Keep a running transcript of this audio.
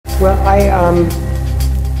Well,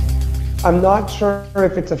 I'm not sure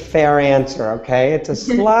if it's a fair answer, okay? It's a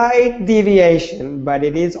slight deviation, but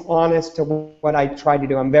it is honest to what I try to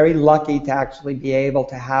do. I'm very lucky to actually be able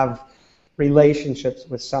to have relationships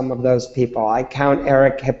with some of those people. I count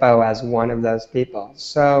Eric Hippo as one of those people.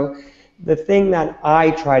 So the thing that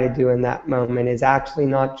I try to do in that moment is actually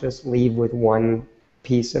not just leave with one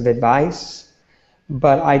piece of advice,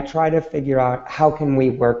 but I try to figure out how can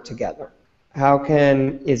we work together?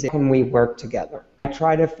 Can we work together? I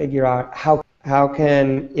try to figure out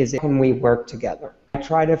can we work together? I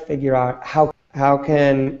try to figure out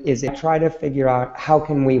try to figure out how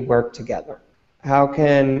can we work together?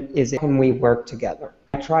 Can we work together?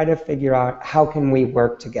 I try to figure out how can we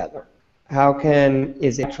work together?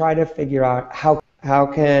 Try to figure out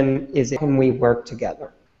can we work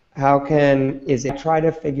together? Try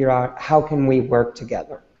to figure out how can we work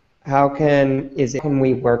together? Can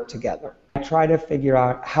we work together? Try to figure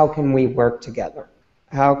out how can we work together?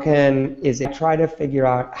 Try to figure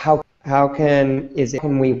out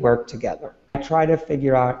can we work together? Try to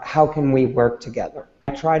figure out how can we work together?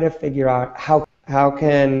 Try to figure out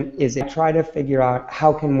try to figure out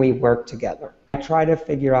how can we work together? Try to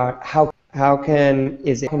figure out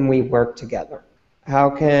can we work together?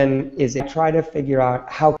 Try to figure out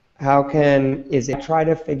try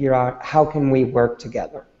to figure out how can we work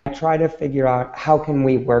together? Try to figure out how can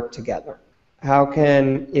we work together?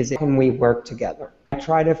 Can we work together?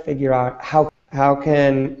 Try to figure out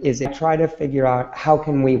try to figure out how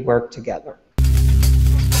can we work together?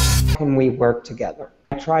 Can we work together?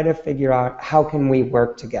 Try to figure out how can we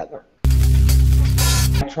work together?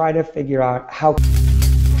 Try to figure out how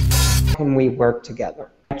can we work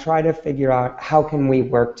together? Try to figure out how can we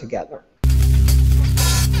work together?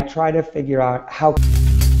 Try to figure out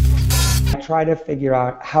try to figure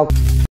out